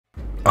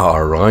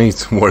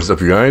Alright, what's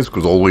up you guys?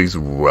 As always,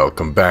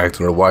 welcome back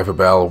to another wifi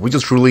battle. We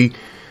just truly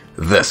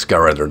the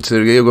Skyrander.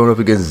 Today we're going up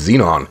against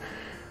Xenon,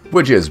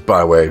 which is,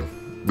 by the way,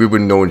 we've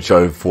been knowing each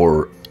other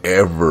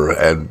forever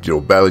and,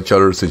 battle each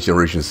other since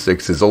Generation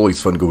 6. It's always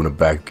fun going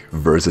back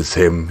versus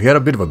him. He had a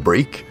bit of a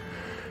break,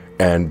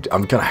 and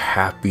I'm kind of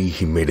happy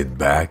he made it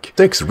back.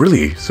 6,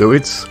 really, so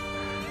it's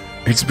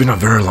been a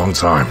very long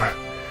time.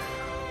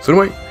 So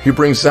anyway, he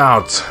brings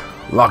out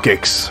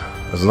Lockix.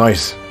 That's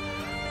nice.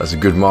 That's a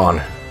good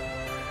mon.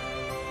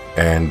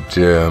 And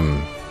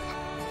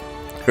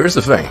here's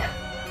the thing.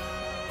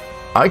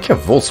 I can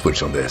volt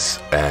switch on this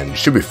and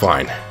should be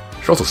fine.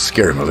 Should also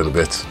scare him a little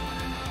bit.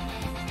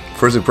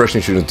 First impression,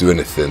 he shouldn't do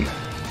anything.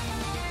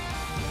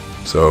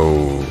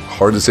 So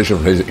hard decision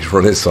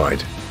from his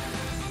side.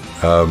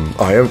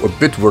 I am a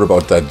bit worried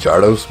about that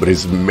Gyarados, but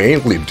it's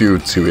mainly due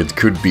to it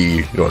could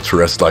be a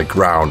terrestrial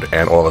ground,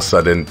 and all of a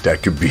sudden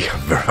that could be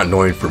very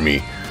annoying for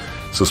me.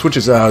 So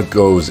switches out,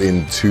 goes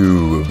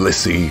into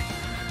Blissey.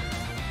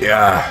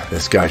 Yeah,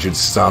 this guy should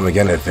stomach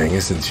anything,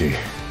 isn't she?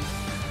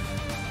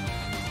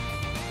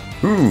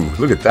 Ooh,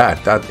 look at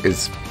that. That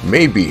is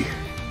maybe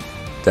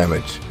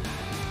damage.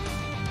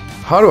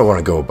 How do I want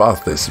to go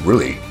about this,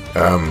 really?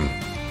 I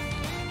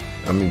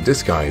mean,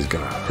 this guy is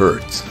gonna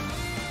hurt.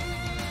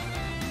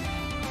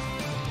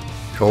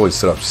 You can always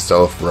set up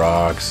stealth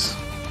rocks.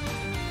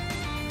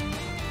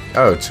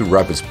 Oh, 2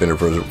 rapid spinner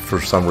for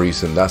some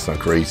reason. That's not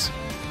great.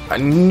 I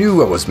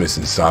knew I was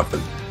missing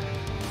something.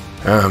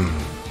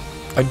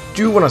 I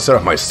do want to set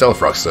up my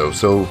stealth rocks though,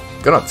 so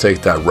gonna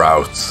take that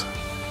route.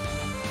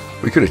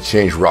 We could have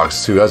changed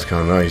rocks too, that's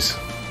kind of nice.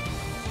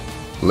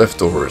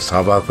 Leftovers, how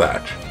about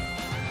that?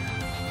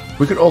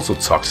 We could also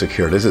toxic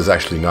here, this is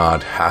actually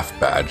not half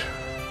bad.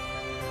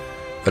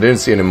 I didn't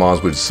see any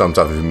mons with some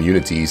type of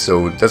immunity,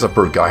 so that's a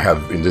perk I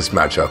have in this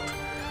matchup.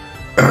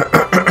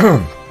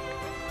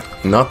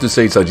 Not to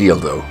say it's ideal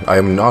though, I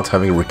am not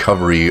having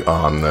recovery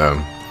on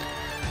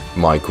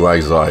my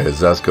Quagsire, as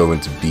that's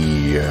going to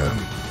be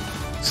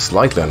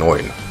slightly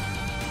annoying.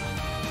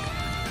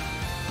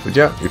 But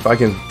yeah, if I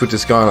can put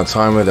this guy on a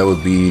timer, that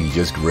would be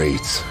just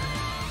great.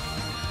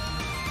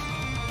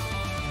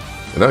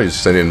 And now I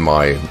just send in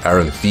my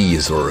Aaron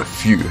Fees or a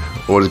few,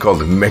 what is it called,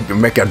 the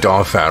Mecha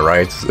Dolphin,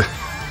 right?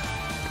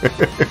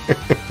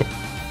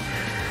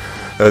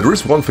 There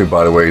is one thing,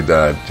 by the way,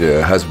 that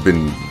has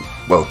been,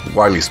 well,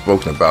 widely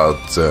spoken about,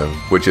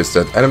 which is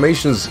that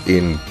animations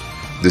in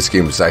this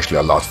game is actually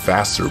a lot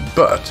faster,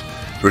 but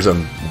there's a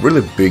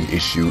really big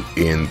issue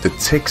in the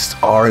ticks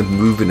aren't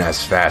moving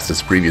as fast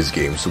as previous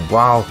games. So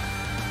while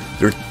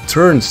their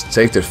turns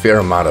take a fair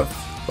amount of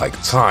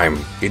time,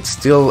 it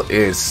still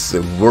is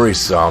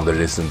worrisome that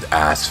it isn't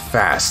as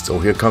fast. Oh,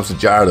 here comes the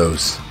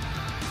Gyarados.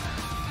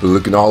 They're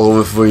looking all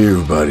over for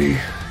you, buddy.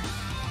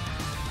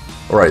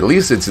 Alright, at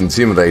least it's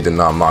Intimidate and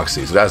not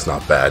Moxie, so that's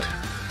not bad.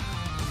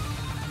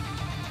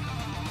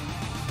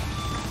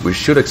 We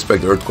should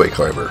expect Earthquake,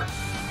 however.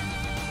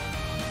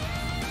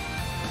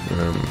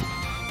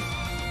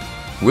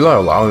 Will I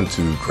allow him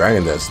to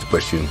Dragon Dance? The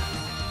question.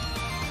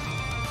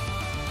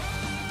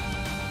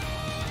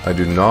 I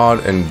do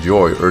not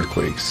enjoy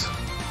earthquakes.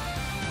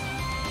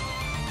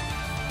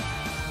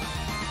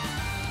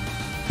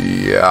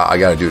 Yeah, I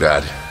gotta do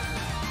that.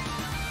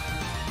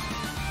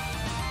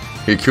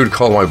 He could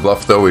call my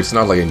bluff though. It's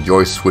not like I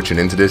enjoy switching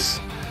into this,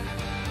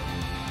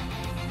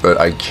 but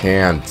I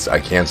can't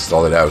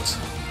stall it out.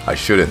 I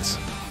shouldn't.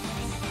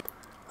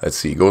 Let's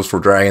see. He goes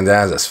for Dragon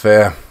Dance. That's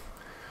fair.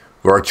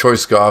 We're a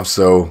choice scarf,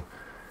 so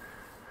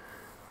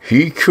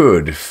he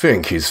could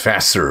think he's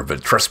faster,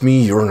 but trust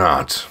me, you're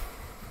not.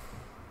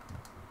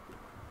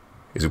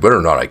 Is it whether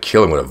or not I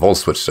kill him with a volt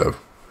switch, though?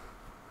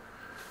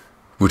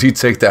 Would he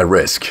take that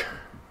risk?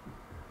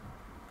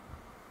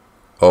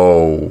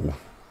 Oh.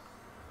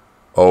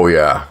 Oh,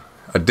 yeah.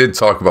 I did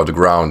talk about the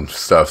ground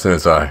stuff,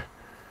 didn't I?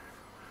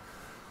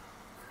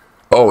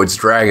 Oh, it's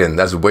Dragon.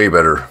 That's way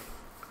better.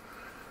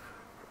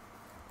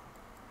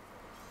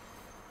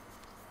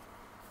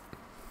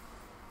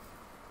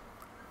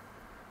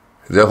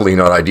 Definitely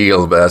not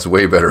ideal, but that's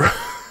way better.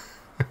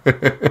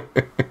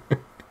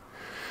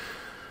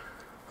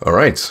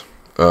 Alright.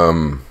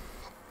 And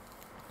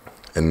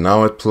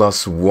now at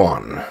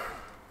 +1.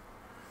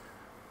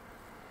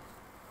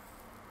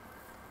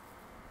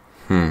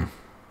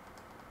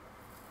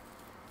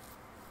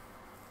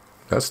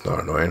 That's not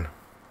annoying.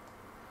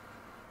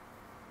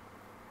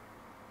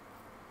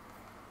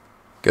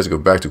 Guess I go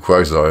back to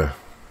Quagsire.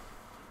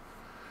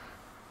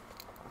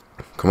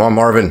 Come on,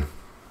 Marvin.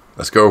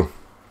 Let's go.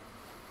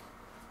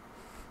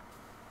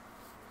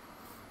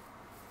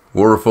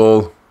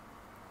 Waterfall.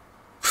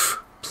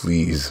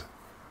 Please.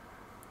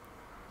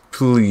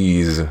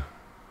 Please.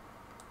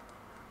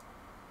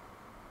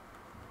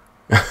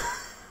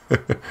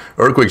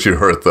 Earthquake should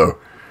hurt though.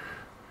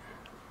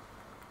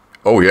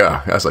 Oh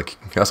yeah,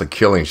 that's a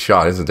killing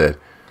shot, isn't it?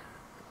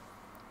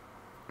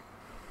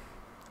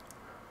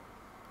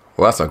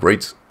 Well, that's not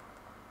great.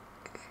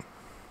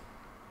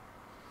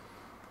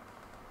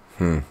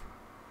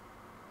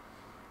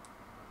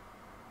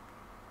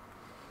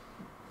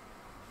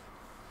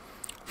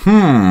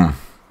 I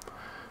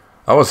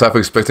was half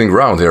expecting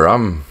ground here.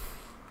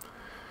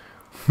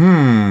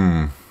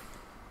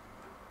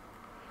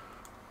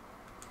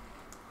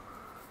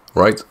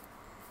 Right.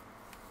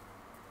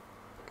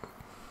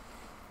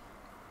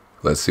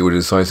 Let's see what he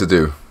decides to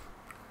do.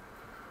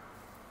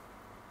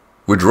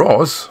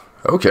 Withdraws?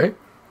 Okay.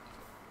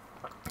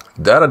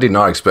 That I did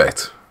not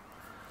expect.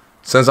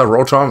 Sends out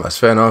Rotom, that's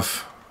fair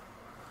enough.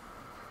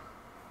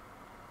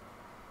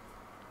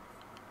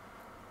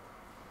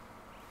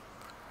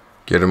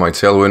 Get in my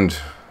Tailwind.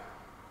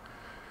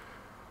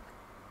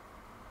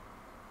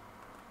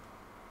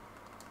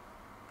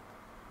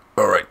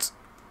 Alright.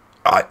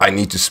 I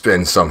need to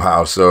spin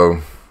somehow,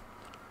 so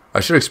I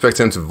should expect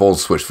him to Volt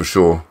Switch for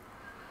sure.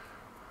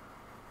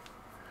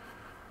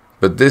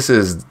 But this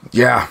is,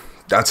 yeah,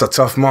 that's a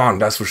tough mon,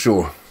 that's for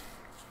sure.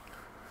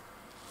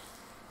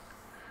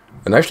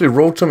 And actually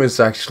Rotom is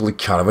actually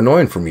kind of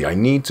annoying for me. I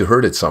need to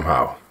hurt it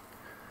somehow.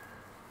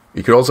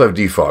 You could also have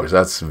Defogs,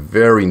 that's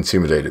very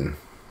intimidating.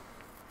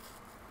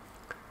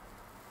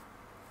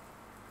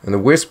 And the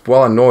Wisp,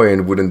 while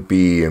annoying, wouldn't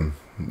be a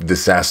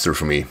disaster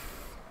for me.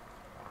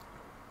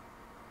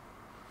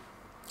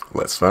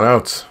 Let's find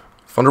out.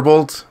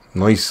 Thunderbolt,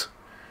 nice.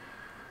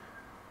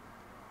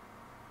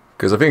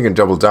 Because I think I can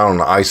double down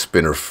on Ice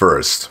Spinner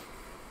first.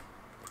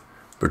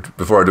 But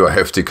before I do a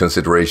hefty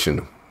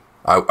consideration.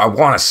 I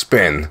want to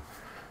spin,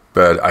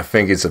 but I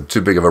think it's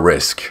too big of a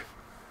risk.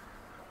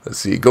 Let's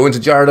see, go into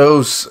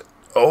Gyarados.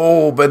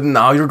 Oh, but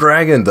now you're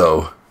Dragon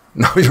though.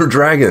 Now you're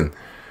Dragon.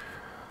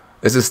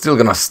 This is still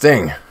gonna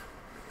sting.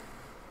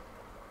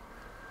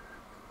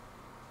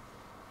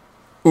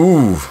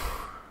 Ooh.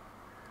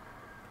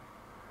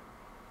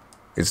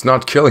 It's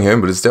not killing him,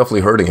 but it's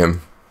definitely hurting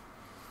him.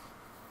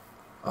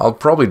 I'll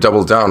probably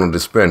double down on the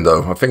spin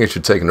though. I think I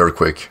should take an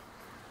Earthquake.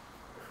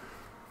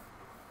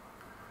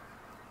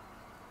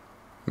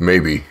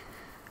 Maybe.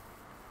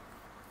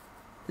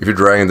 If your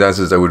Dragon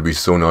dances, that would be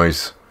so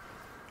nice.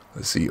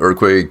 Let's see,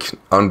 Earthquake,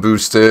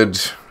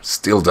 unboosted.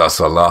 Still does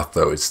a lot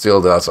though. It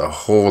still does a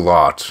whole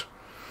lot.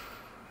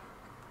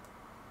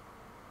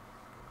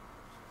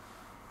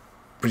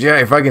 But yeah,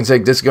 if I can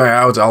take this guy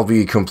out, I'll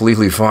be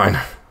completely fine.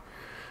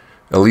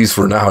 At least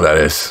for now, that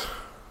is.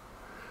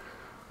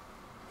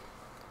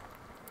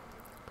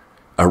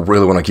 I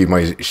really want to keep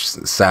my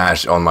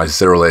sash on my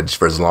CERULEDGE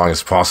for as long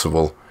as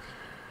possible.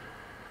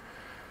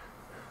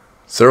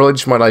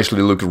 CERULEDGE might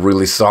actually look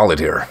really solid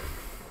here.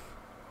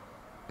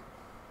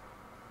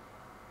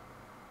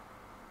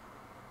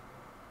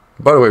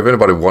 By the way, if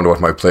anybody wondered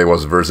what my play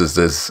was versus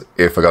this,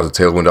 if I got the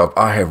Tailwind up,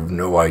 I have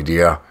no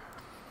idea.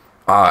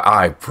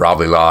 I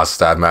probably lost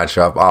that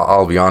matchup,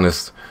 I'll be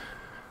honest.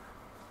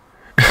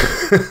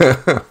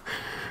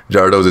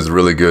 Gyarados is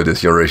really good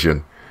this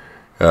generation.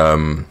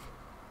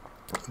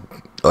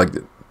 Like,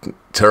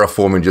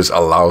 terraforming just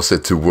allows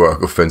it to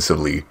work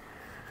offensively.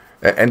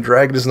 And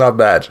Dragon is not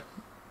bad.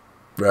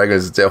 Dragon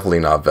is definitely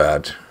not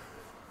bad.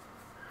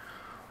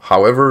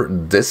 However,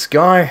 this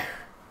guy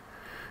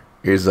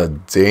is a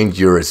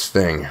dangerous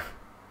thing.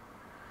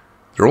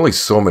 There are only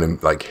so many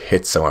like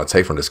hits I want to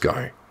take from this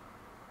guy.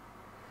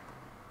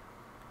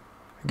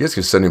 I guess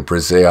you send him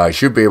Presea. I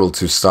should be able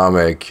to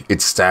stomach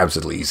its stabs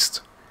at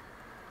least.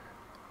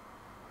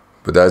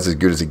 But that's as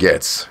good as it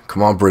gets.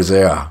 Come on,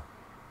 Presea.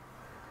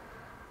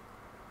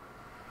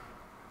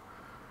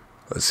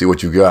 Let's see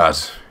what you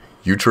got.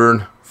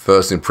 U-turn,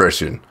 first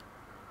impression.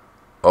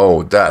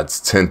 Oh, that's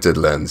tinted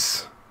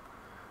lens.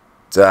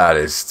 That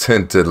is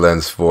tinted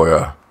lens for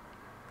ya.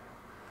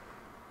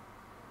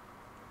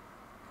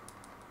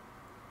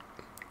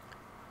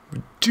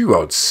 Do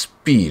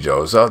outspeed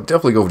those. I'll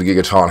definitely go for the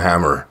Gigaton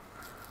Hammer.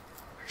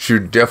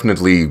 Should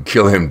definitely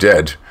kill him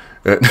dead.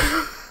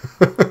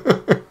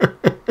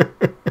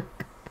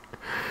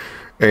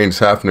 Ain't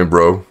happening,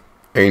 bro.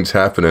 Ain't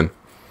happening.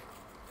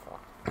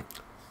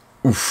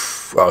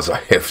 Oof, that was a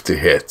hefty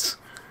hit.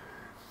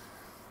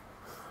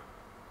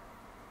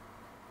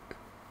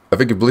 I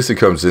think if Blizzard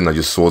comes in, I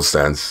just Sword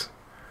Stance.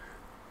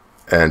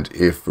 And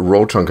if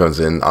Rotom comes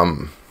in,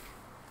 I'm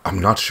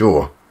not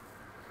sure.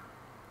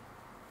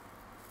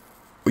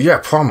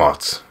 Yeah,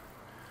 Palmot.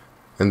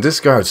 And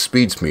this guy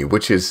outspeeds me,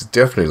 which is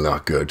definitely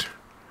not good.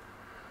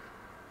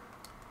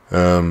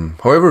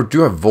 However, we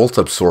do have Volt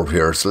Absorb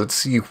here, so let's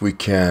see if we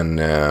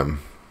can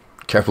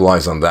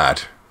capitalize on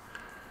that.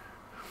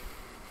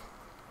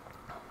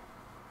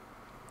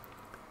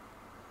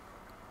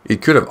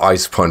 It could have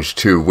Ice Punch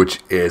too, which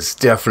is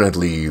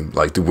definitely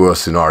like the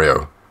worst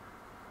scenario.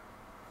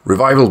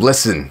 Revival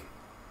Blessing.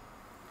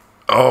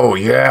 Oh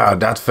yeah,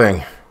 that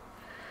thing.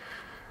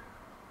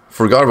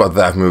 Forgot about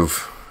that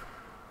move.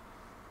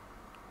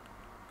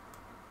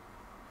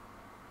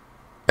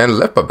 And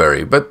Lepa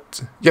Berry,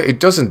 but yeah, it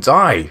doesn't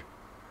die.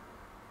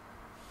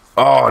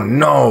 Oh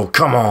no,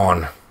 come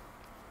on.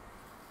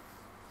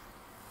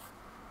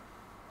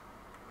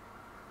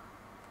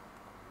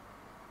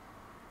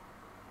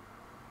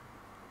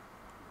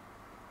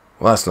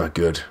 Well, that's not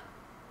good.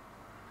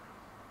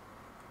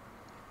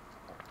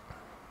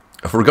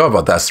 I forgot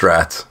about that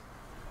strat.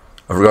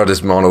 I forgot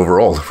this mon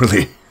overall,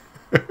 really.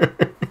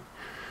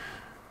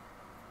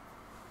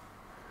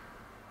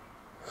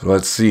 So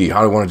let's see,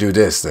 how do I want to do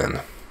this then?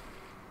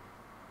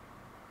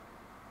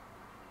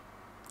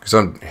 Because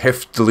I'm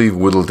heftily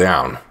whittled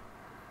down.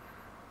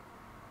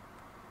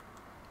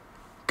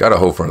 Gotta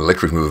hope for an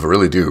electric move, I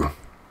really do.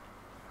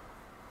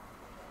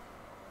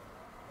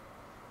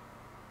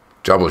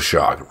 Double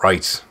shock,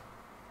 right.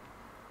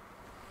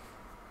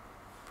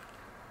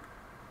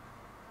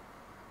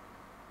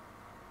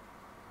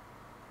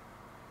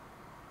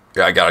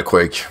 Yeah, I got it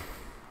quick.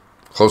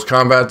 Close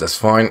combat, that's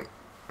fine.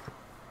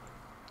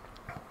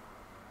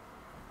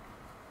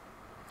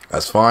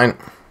 That's fine.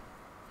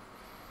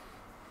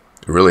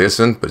 It really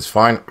isn't, but it's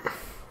fine.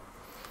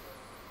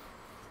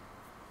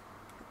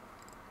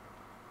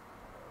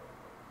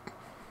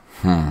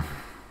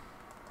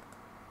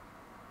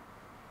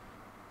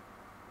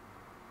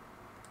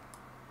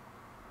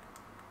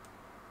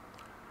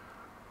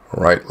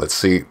 Alright, let's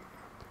see.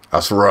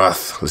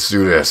 Asroth, let's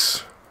do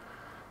this.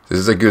 This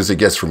is as good as it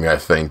gets for me, I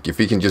think. If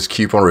he can just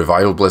keep on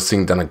Revival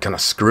Blessing, then I'm kinda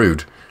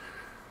screwed.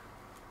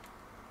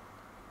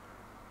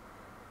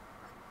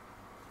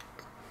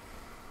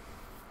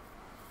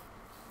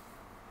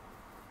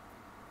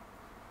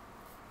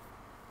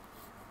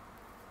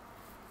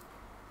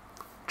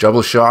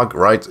 Double shock,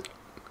 right?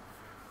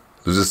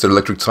 Loses the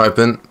electric type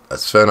in.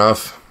 That's fair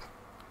enough.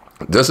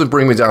 Doesn't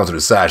bring me down to the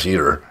sash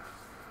either.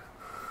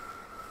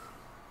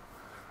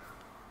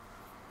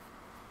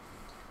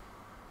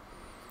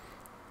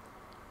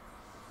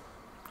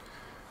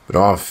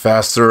 But I'm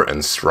faster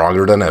and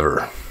stronger than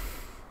ever.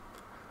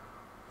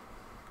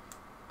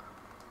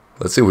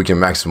 Let's see if we can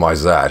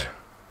maximize that.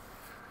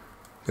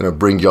 Gonna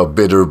bring your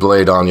bitter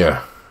blade on you.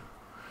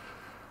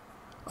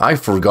 I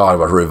forgot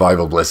about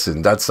Revival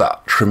Blessing. That's a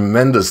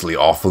tremendously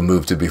awful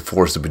move to be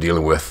forced to be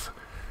dealing with.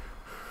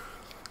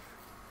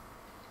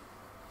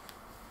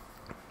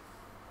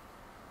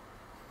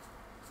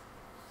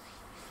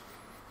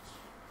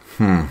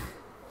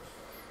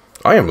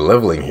 I am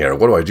leveling here.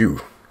 What do I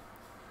do?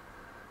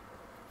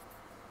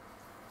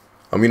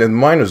 I mean, at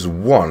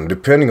 -1,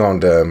 depending on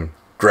the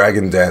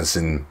dragon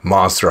dancing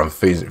monster I'm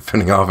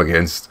fending off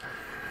against.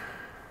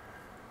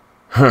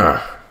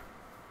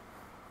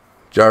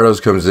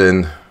 Gyarados comes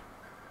in,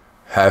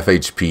 half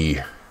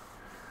HP.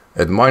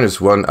 At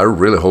 -1, I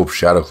really hope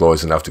Shadow Claw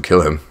is enough to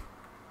kill him.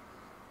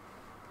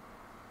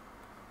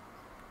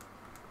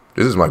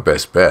 This is my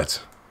best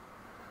bet.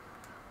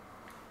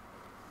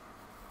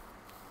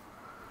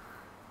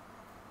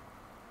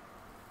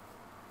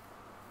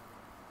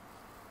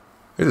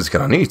 This is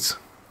kinda neat.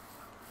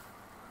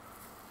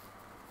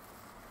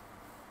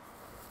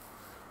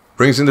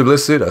 Brings in the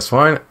Blissey, that's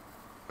fine.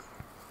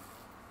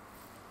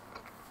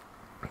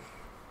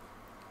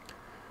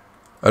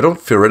 I don't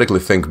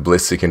theoretically think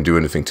Blissey can do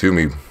anything to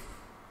me.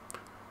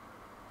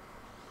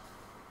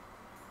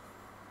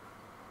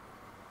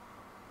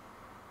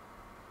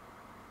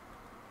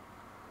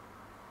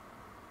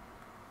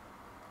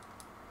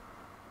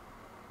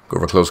 Go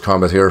for close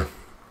combat here.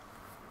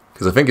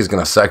 Because I think he's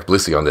gonna sack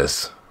Blissey on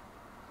this.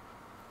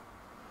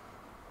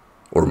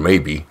 Or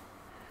maybe.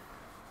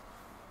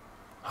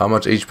 How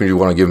much HP do you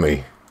want to give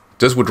me?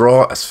 Does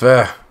withdraw, that's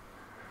fair.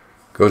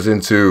 Goes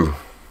into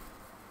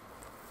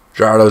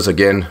Gyarados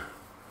again.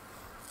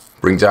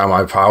 Bring down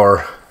my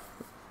power.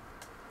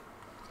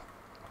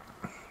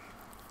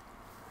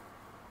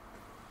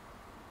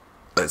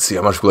 Let's see,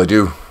 how much will I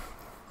do?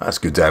 That's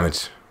good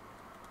damage.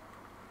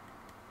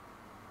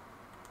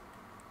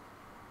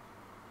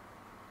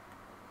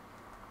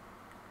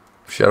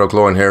 Shadow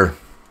Claw in here.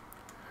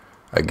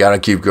 I gotta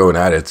keep going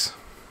at it.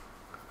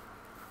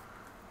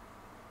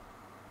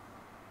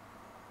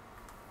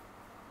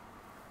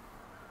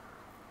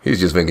 He's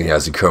just thinking he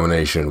has a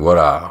combination. What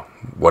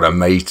a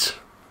mate.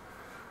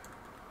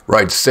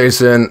 Right,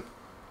 stays in.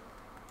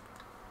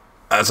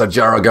 That's a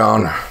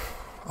Jaragon.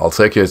 I'll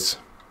take it.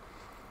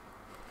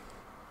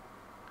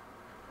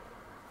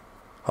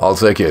 I'll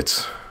take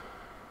it.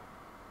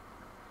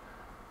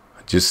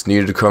 I just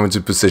needed to come into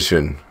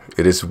position.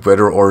 It is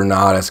whether or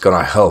not it's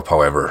gonna help,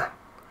 however.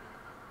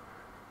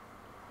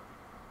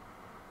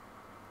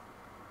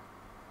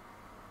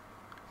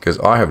 Because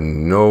I have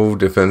no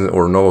defense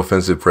or no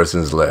offensive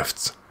presence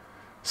left.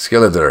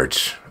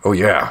 Skeledirge. Oh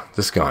yeah,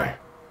 this guy.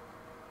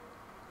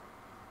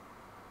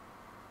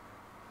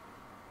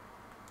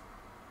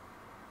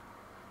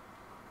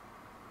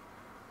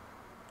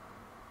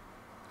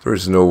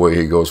 There's no way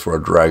he goes for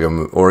a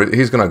Dragon, or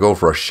he's gonna go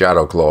for a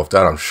Shadow Claw,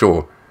 that I'm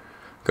sure.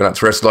 Gonna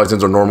Terrestrialize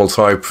into normal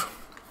type.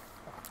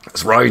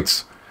 That's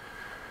right.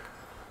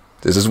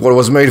 This is what it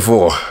was made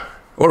for.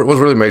 Or it was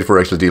really made for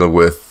actually dealing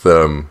with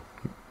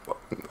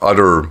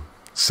other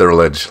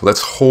CERULEDGE.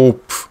 Let's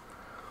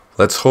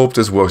hope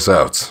this works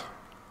out.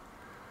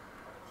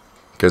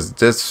 Because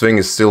this thing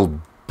is still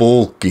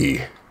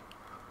bulky.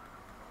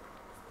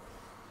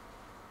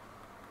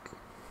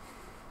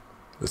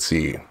 Let's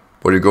see.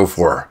 What do you go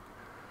for?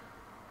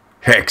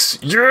 Hex.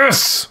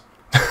 Yes!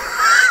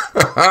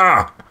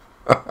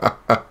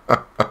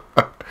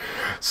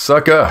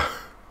 Sucker.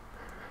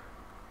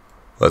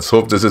 Let's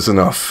hope this is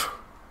enough.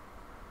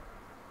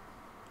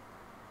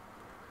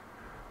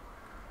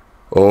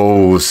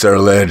 Oh,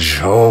 CERULEDGE.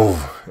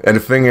 Oh. And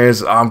the thing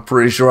is, I'm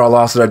pretty sure I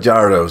lost it at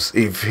Gyarados.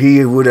 If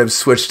he would have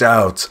switched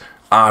out,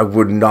 I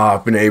would not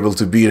have been able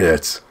to beat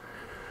it.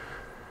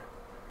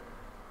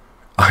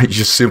 I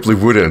just simply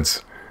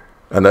wouldn't.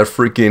 And that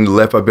freaking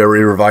Lepa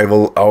Berry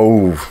revival,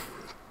 oh,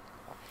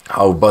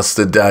 how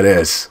busted that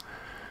is.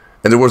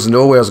 And there was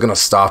no way I was gonna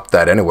stop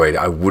that anyway.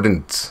 I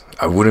wouldn't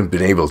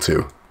been able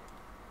to.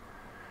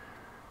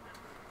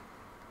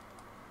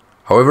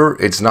 However,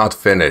 it's not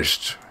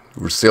finished.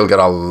 We still got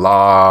a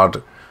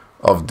lot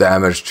of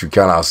damage to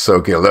kind of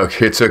soak it. Look,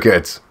 he took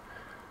it.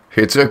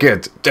 He took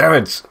it. Damn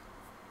it.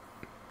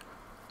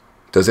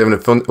 Does he have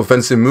an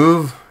offensive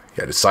move?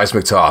 Yeah, the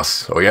seismic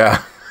toss. Oh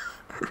yeah.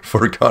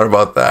 Forgot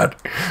about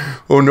that.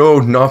 Oh no,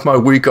 not my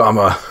weak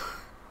armor.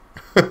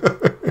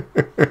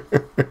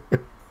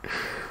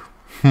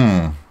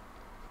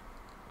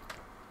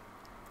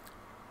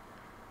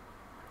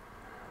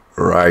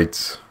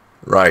 Right.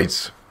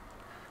 Right.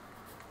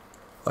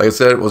 Like I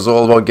said, it was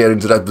all about getting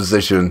to that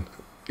position.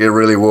 It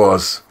really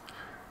was.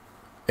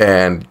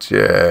 And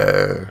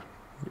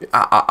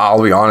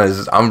I'll be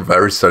honest, I'm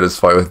very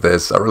satisfied with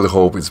this. I really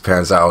hope it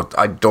pans out.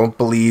 I don't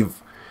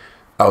believe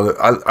I'll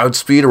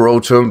outspeed a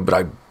Rotom, but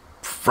I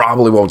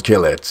probably won't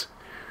kill it.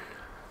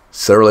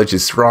 CERULEDGE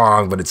is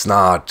strong, but it's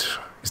not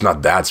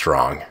that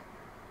strong.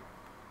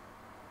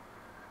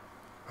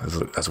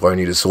 That's why I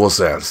need a Soul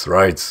Sense,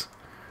 right?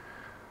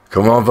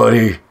 Come on,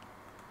 buddy.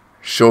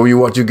 Show me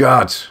what you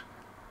got.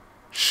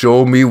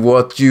 Show me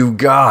what you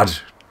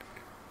got.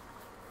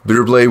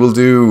 Bitter Blade will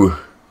do.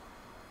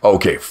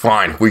 Okay,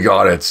 fine, we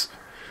got it.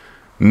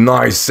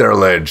 Nice,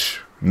 CERULEDGE.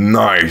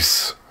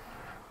 Nice.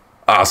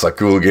 That's a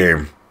cool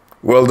game.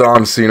 Well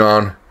done,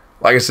 Xenon.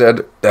 Like I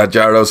said, that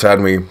Gyarados had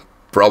me.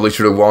 Probably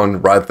should have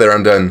won right there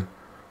and then.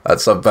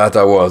 That's how bad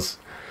that was.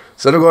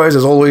 So guys,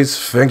 as always,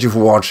 thank you for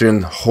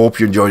watching. Hope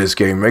you enjoyed this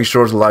game. Make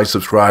sure to like,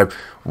 subscribe,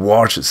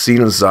 watch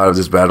Xenon's side of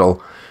this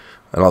battle.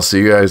 And I'll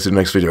see you guys in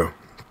the next video.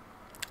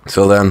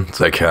 Till then,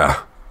 take care.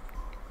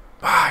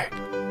 Bye.